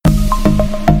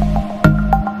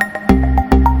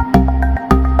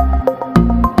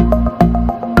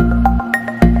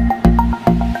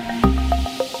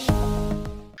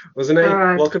All Zenay,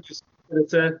 right. welcome to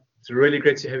Senator. It's really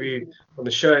great to have you on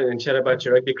the show and chat about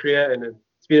your rugby career. And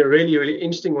it's been a really, really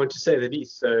interesting one to say the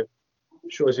least. So I'm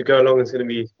sure as we go along, it's going to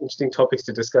be interesting topics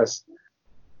to discuss.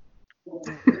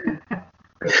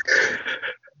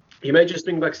 You made your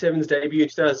Springbok Sevens debut in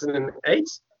 2008,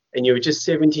 and you were just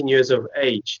 17 years of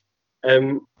age.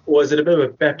 Was it a bit of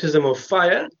a baptism of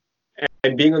fire?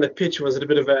 And being on the pitch, was it a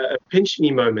bit of a pinch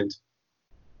me moment?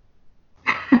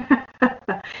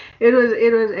 It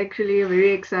was actually a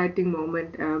very exciting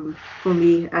moment for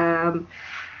me.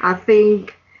 I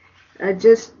think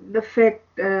just the fact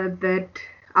that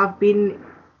I've been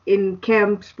in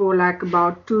camps for like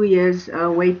about 2 years,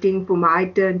 waiting for my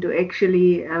turn to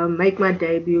actually make my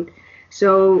debut.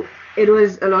 So it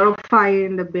was a lot of fire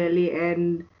in the belly,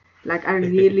 and like I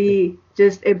really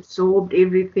just absorbed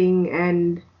everything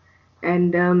and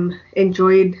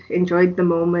enjoyed the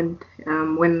moment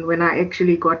when I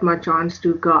actually got my chance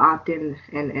to go out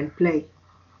and play.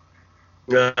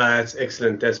 That's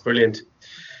excellent. That's brilliant.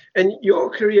 And your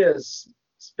career's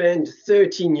spanned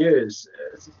 13 years.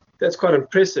 That's quite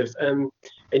impressive. And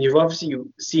you've obviously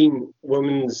seen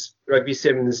women's rugby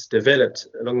sevens developed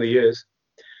along the years.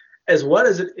 As well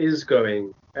as it is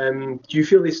going, do you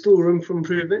feel there's still room for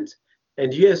improvement?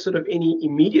 And do you have sort of any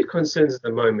immediate concerns at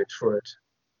the moment for it?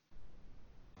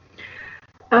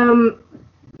 Um,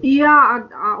 yeah,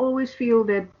 I always feel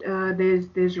that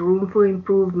there's room for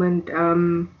improvement,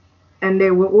 and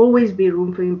there will always be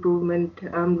room for improvement,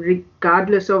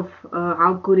 regardless of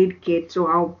how good it gets or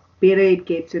how better it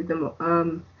gets at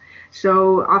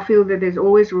so I feel that there's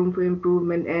always room for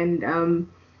improvement, and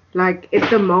like at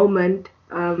the moment,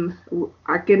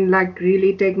 I can like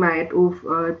really take my hat off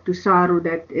to Saru,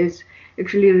 that is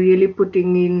actually really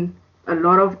putting in a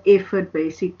lot of effort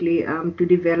basically to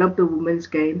develop the women's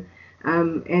game,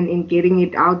 and in getting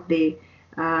it out there.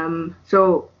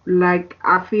 So like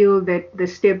I feel that the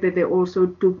step that they also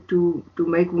took to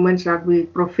make women's rugby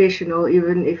professional,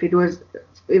 even if it was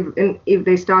if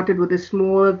they started with a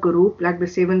smaller group like the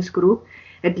sevens group,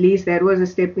 at least that was a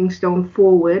stepping stone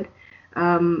forward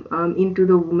into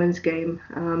the women's game.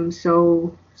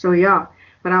 So yeah,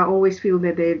 but I always feel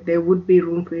that there would be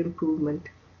room for improvement.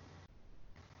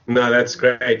 No, that's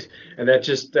great. And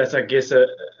that's I guess a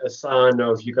sign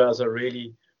of you guys are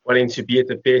really wanting to be at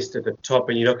the best at the top,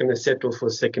 and you're not going to settle for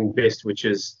second best, which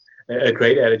is a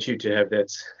great attitude to have.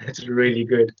 That's really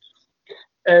good.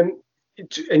 Um,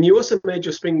 and you also made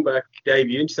your Springbok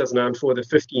debut in 2009 for the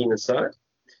 15 aside.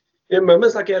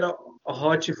 Moments like that are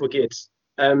hard to forget.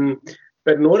 Um,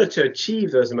 but in order to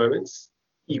achieve those moments,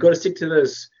 you got to stick to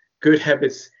those good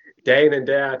habits day in and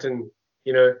day out. And,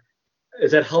 you know,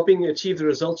 is that helping achieve the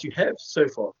results you have so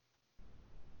far?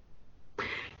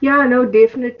 Yeah, no,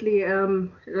 definitely.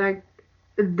 Like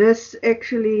this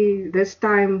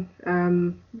time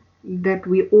that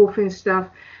we off and stuff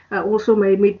also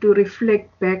made me to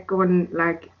reflect back on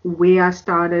like where I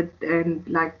started and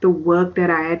like the work that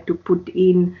I had to put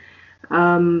in,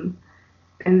 um,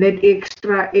 and that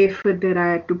extra effort that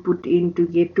I had to put in to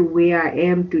get to where I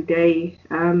am today.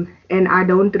 And I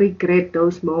don't regret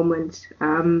those moments.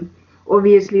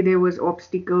 Obviously, there was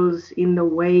obstacles in the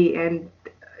way, and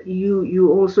you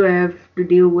also have to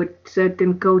deal with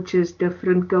certain coaches,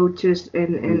 different coaches,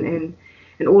 and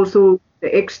also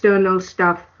the external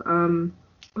stuff.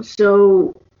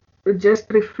 So just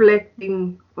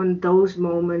reflecting on those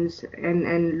moments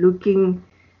and looking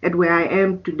at where I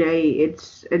am today,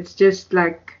 it's just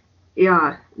like,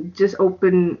 yeah, just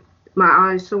opened my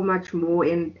eyes so much more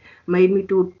and made me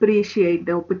to appreciate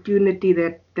the opportunity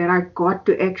that I got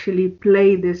to actually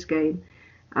play this game.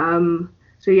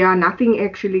 So yeah, nothing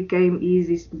actually came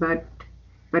easy, but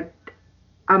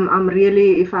I'm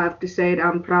really, if I have to say it,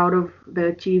 I'm proud of the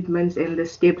achievements and the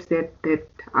steps that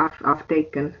I've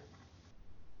taken.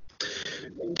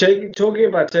 Talking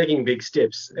about taking big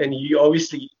steps, and you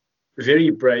obviously very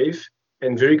brave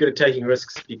and very good at taking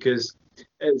risks because,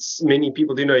 as many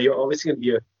people do know, you're obviously going to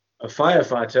be a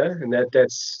firefighter, and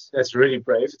that's really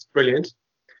brave. It's brilliant.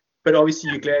 But obviously,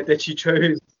 you're glad that you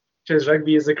chose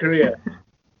rugby as a career.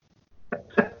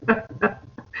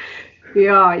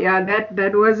 Yeah,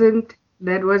 that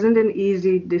wasn't an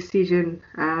easy decision,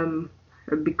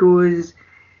 because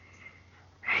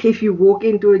if you walk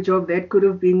into a job that could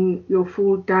have been your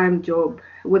full-time job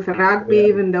with rugby, Yeah,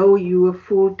 even though you're a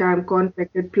full-time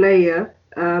contracted player,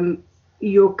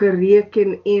 your career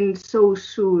can end so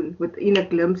soon within a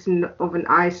glimpse of an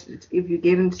eye if you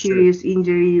get a true. serious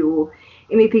injury or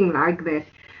anything like that.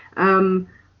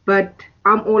 But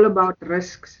I'm all about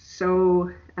risks, so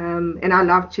and I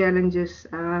love challenges.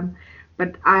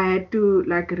 But I had to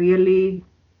like really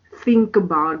think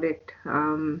about it.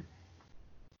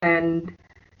 and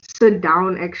sit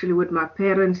down actually with my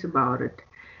parents about it.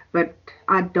 But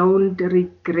I don't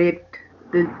regret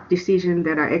the decision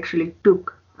that I actually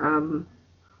took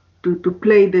to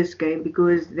play this game,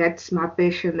 because that's my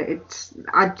passion.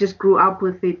 I just grew up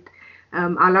with it.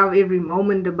 I love every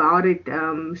moment about it.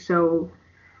 So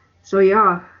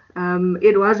yeah,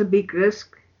 it was a big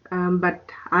risk, but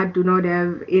I do not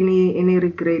have any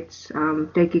regrets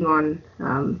taking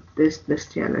on this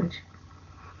challenge.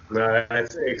 No,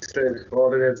 that's excellent. Well,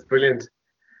 that's brilliant.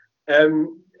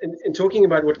 In talking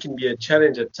about what can be a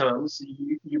challenge at times,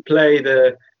 you play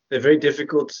the very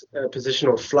difficult position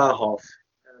of fly half.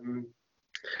 Um,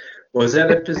 was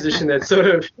that a position that sort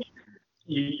of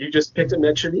you just picked it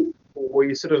naturally, or were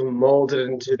you sort of molded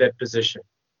into that position?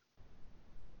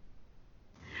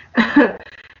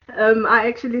 I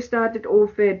actually started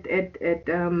off at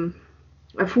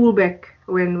a fullback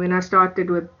when I started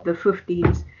with the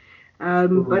 15s.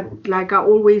 But like I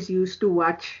always used to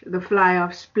watch the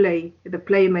fly-offs play, the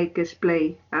playmakers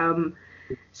play.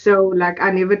 So like I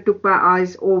never took my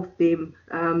eyes off them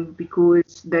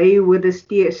because they were the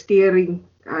steering.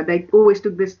 They always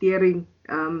took the steering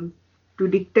to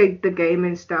dictate the game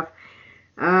and stuff.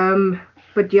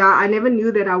 But yeah, I never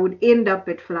knew that I would end up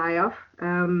at fly-off.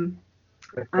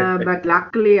 But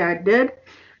luckily I did.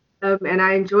 And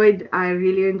I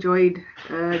really enjoyed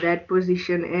that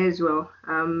position as well,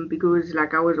 because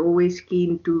like I was always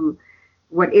keen to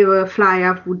whatever fly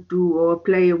off would do or a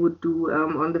player would do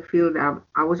on the field.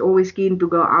 I was always keen to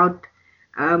go out,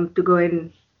 to go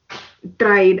and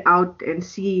try it out and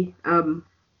see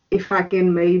if I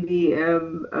can maybe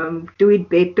do it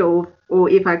better, or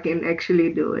if I can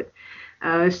actually do it.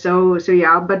 So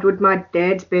yeah, but with my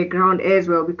dad's background as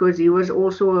well, because he was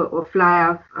also a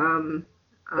flyer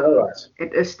All right.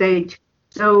 at a stage.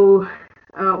 So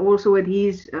also with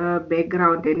his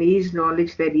background and his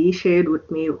knowledge that he shared with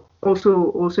me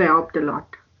also helped a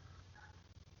lot.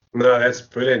 No, that's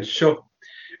brilliant. Sure.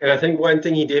 And I think one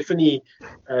thing he definitely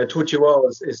taught you well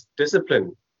is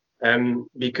discipline.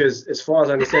 Because as far as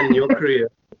I understand in your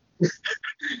career,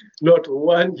 not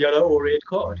one yellow or red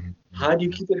card. How do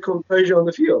you keep that composure on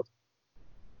the field?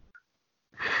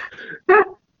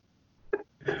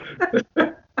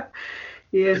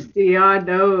 Yes, yeah,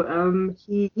 no.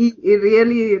 He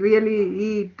really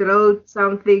he drilled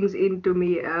some things into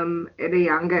me at a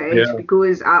younger age, Yeah.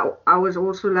 because I was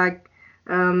also like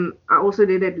I also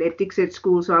did athletics at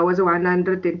school, so I was a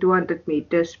 100 and 200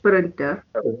 meter sprinter.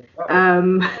 Oh, wow.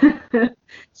 Um,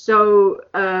 so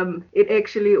it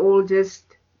actually all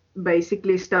just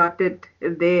basically started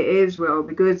there as well,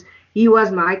 because he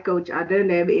was my coach. I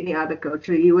didn't have any other coach.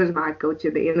 So he was my coach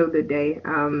at the end of the day.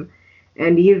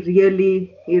 And he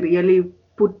really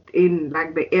put in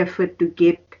like the effort to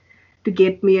get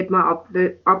me at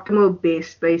the optimal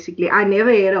best. Basically, I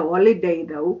never had a holiday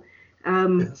though.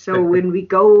 So when we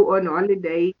go on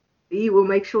holiday, he will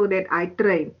make sure that I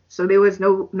train. So there was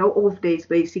no off days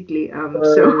basically. Uh,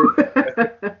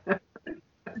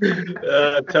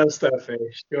 tough stuff, eh?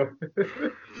 Sure.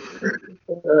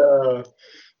 Uh,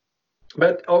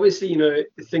 but obviously,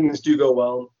 things do go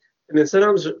well. And then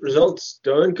sometimes results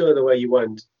don't go the way you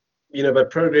want, but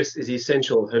progress is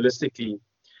essential holistically.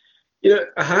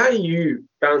 How do you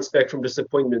bounce back from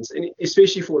disappointments, and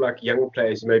especially for like young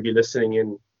players who may be listening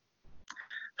in?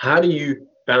 How do you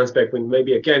bounce back when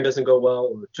maybe a game doesn't go well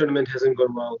or the tournament hasn't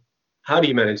gone well? How do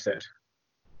you manage that?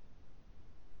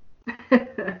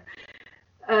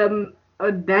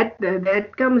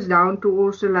 That comes down to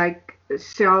also like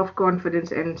self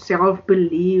confidence and self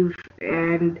belief,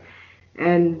 and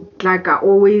like I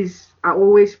always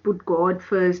put God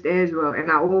first as well,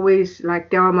 and I always like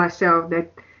tell myself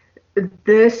that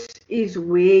this is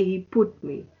where He put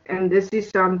me, and this is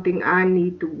something I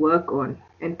need to work on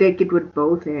and take it with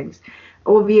both hands.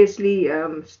 Obviously,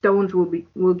 stones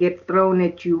will get thrown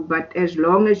at you, but as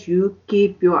long as you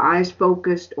keep your eyes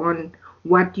focused on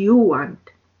what you want,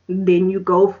 then you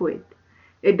go for it.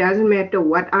 It doesn't matter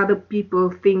what other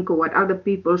people think or what other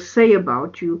people say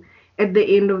about you. At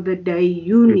the end of the day,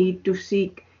 you need to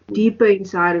seek deeper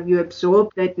inside of you, absorb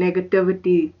that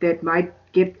negativity that might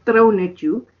get thrown at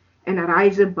you, and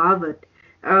rise above it.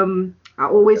 I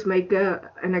always make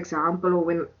an example, or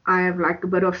when I have like a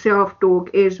bit of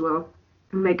self-talk as well,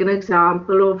 make an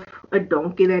example of a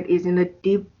donkey that is in a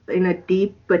deep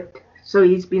pit. So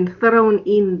he's been thrown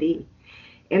in there,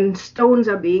 and stones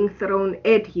are being thrown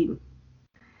at him.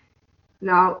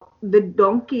 Now, the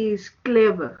donkey is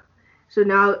clever. So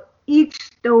now each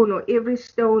stone, or every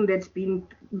stone that's been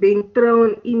being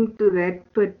thrown into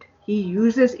that pit, he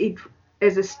uses it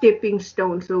as a stepping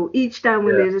stone. So each time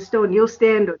when Yeah. there's a stone, he'll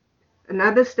stand on it.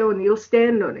 Another stone, he'll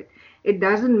stand on it. it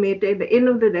doesn't matter. At the end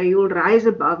of the day, you'll rise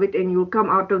above it and you'll come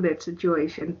out of that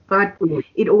situation. But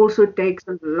it also takes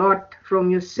a lot from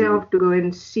yourself to go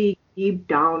and seek deep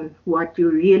down what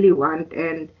you really want.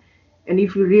 And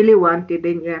if you really want it,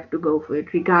 then you have to go for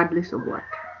it, regardless of what.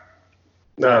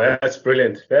 No, that's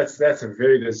brilliant. That's a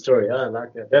very good story. I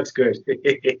like that. That's good.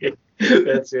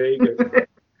 That's very good.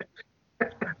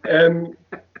 Um,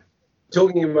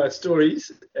 Talking about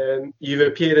stories, you've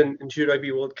appeared in 2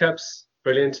 Rugby World Cups,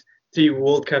 brilliant. 3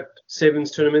 World Cup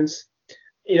Sevens tournaments,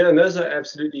 and those are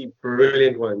absolutely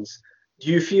brilliant ones. Do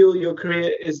you feel your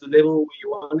career is the level where you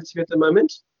want it to be at the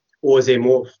moment, or is there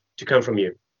more to come from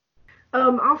you?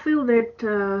 I feel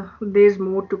that there's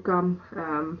more to come.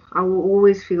 I will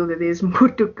always feel that there's more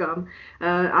to come.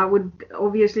 I would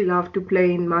obviously love to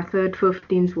play in my third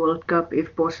 15s World Cup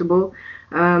if possible.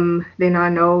 Then I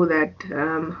know that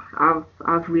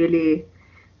I've really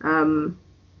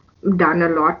done a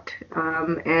lot,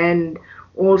 and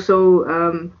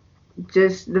also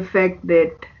just the fact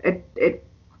that I,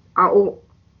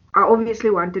 I obviously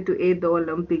wanted to add the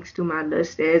Olympics to my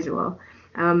list as well.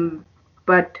 Um,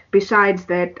 but besides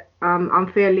that,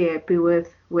 I'm fairly happy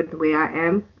with where I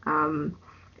am,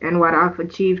 and what I've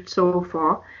achieved so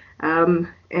far.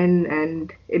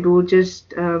 And it will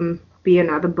just be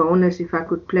another bonus if I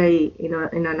could play in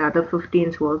another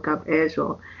 15s World Cup as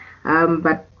well.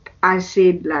 But I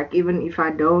said, like, even if I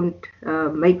don't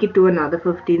make it to another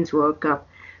 15s World Cup,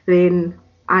 then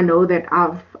I know that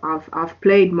I've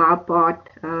played my part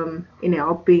in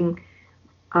helping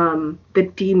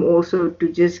the team also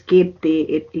to just get there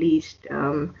at least.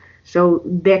 So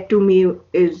that to me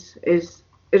is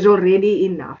already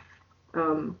enough.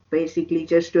 Basically,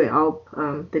 just to help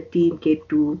the team get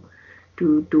to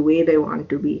where they want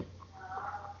to be.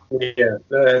 Yeah,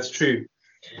 no, that's true.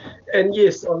 And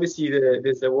yes, obviously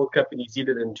there's the World Cup in New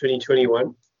Zealand in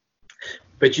 2021,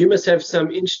 but you must have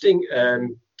some interesting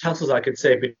tussles, I could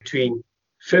say, between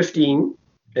 15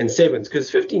 and sevens, because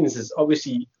 15s is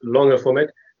obviously longer format,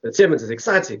 but sevens is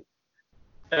exciting.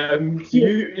 Do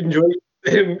you enjoy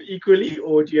them equally,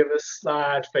 or do you have a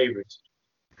slight favorite?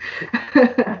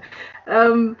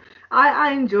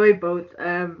 I enjoy both,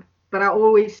 but I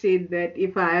always said that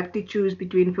if I have to choose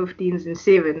between 15s and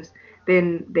sevens,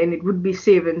 then it would be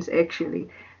sevens actually.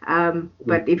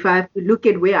 But if I have to look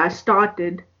at where I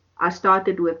started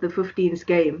with the 15s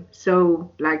game.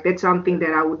 So like that's something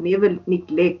that I would never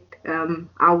neglect.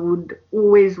 I would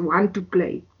always want to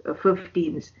play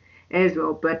 15s as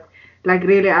well. But like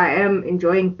really, I am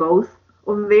enjoying both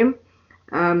of them.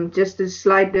 Just a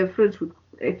slight difference would,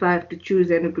 if I have to choose,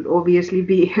 then it would obviously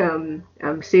be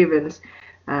sevens.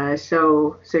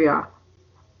 So yeah.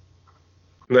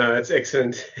 No, that's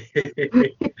excellent.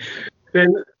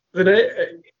 then,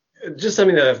 just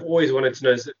something that I've always wanted to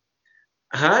know is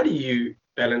how do you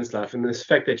balance life and this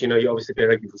fact that you obviously play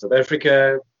rugby for South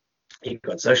Africa, you've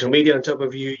got social media on top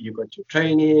of you, you've got your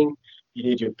training, you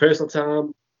need your personal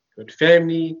time, you've got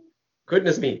family.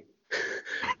 Goodness me,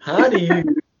 how do you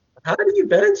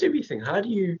balance everything? How do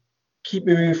you keep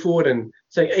moving forward and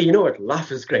saying, hey, you know what,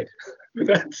 life is great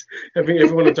without having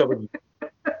everyone on top of you?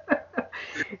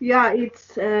 Yeah, I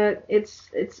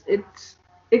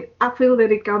feel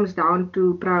that it comes down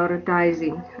to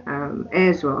prioritizing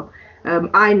as well.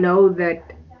 I know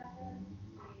that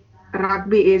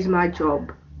rugby is my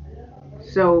job,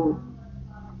 so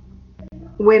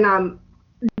when I'm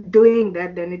doing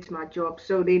that, then it's my job.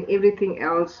 So then everything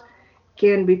else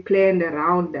can be planned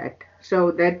around that.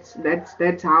 So that's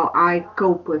how I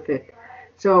cope with it.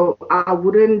 So I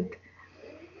wouldn't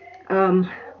um,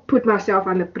 put myself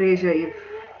under pressure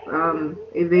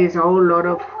if there's a whole lot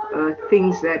of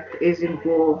things that is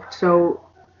involved. So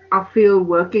I feel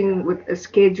working with a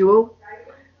schedule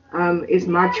is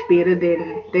much better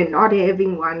than not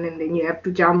having one, and then you have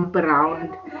to jump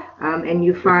around, and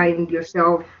you find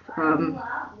yourself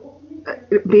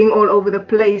being all over the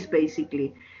place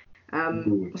basically.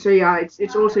 So yeah,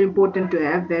 it's also important to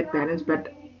have that balance,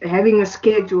 but having a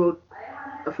schedule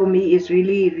for me is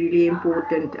really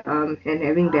important, and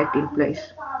having that in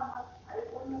place.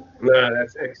 No,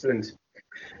 that's excellent.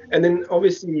 And then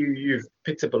obviously you've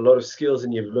picked up a lot of skills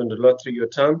and you've learned a lot through your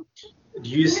time. Do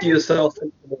you see yourself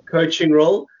in a coaching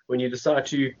role when you decide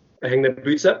to hang the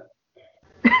boots up?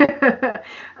 I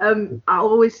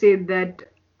always said that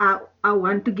I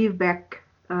want to give back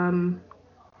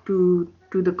to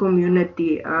the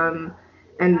community, and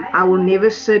I will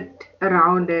never sit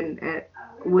around and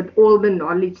with all the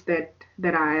knowledge that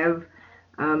I have,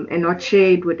 and not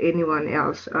share it with anyone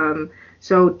else.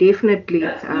 So definitely,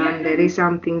 that is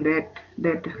something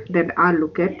that I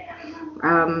look at.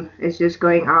 It's just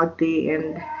going out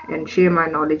there and share my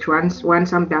knowledge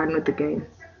once I'm done with the game.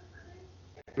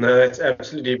 No, that's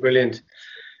absolutely brilliant.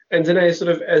 And then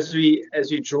sort of as we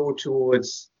draw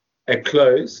towards a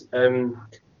close,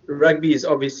 rugby is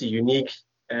obviously unique,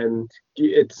 and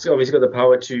it's obviously got the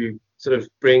power to sort of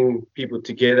bring people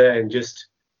together and just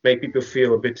make people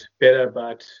feel a bit better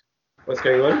about what's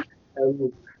going on.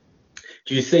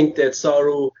 Do you think that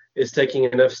SARU is taking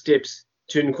enough steps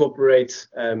to incorporate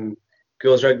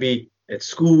girls rugby at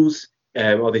schools?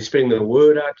 Are they spreading the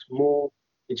word out more?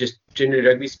 Just generally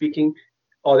rugby speaking,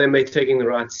 are they taking the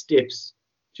right steps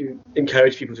to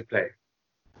encourage people to play?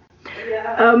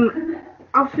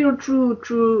 I feel through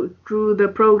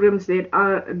the programs that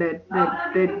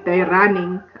they're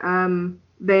running,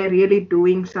 they're really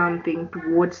doing something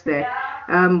towards that.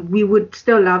 We would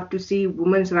still love to see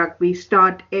women's rugby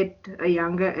start at a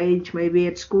younger age, maybe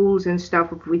at schools and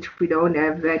stuff, of which we don't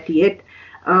have that yet.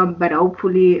 But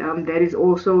hopefully there is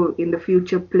also in the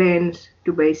future plans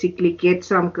to basically get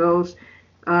some girls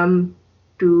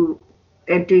to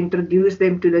introduce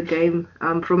them to the game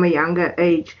from a younger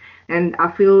age. And I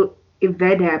feel if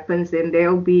that happens, then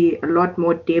there'll be a lot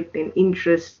more depth and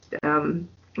interest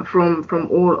from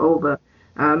all over.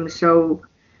 So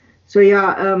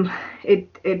yeah,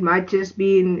 it might just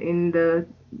be in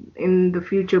the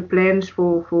future plans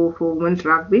for women's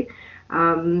rugby,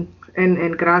 and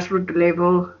grassroots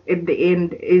level at the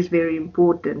end is very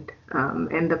important,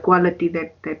 and the quality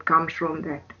that comes from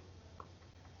that.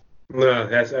 No,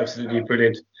 that's absolutely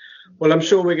brilliant. Well, I'm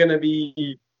sure we're going to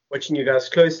be watching you guys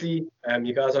closely.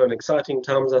 You guys are in exciting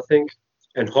times, I think,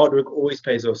 and hard work always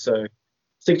pays off. So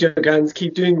stick to your guns,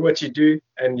 keep doing what you do,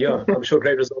 and yeah, I'm sure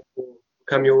great results will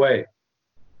come your way.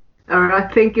 All right,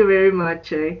 thank you very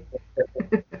much.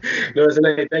 No,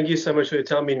 Zenay, thank you so much for your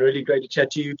time. Been really great to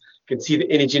chat to you. You can see the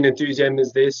energy and enthusiasm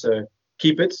is there, so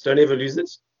keep it. Don't ever lose it.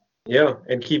 Yeah,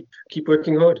 and keep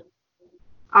working hard.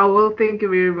 I will. Thank you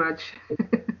very much.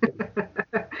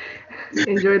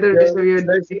 Enjoy the rest of your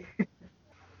day.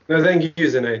 No, thank you,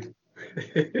 Zenay.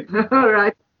 All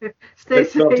right. Stay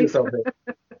safe.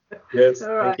 Yes,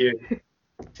 All right. thank you.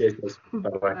 Cheers.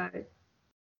 Bye-bye. Bye.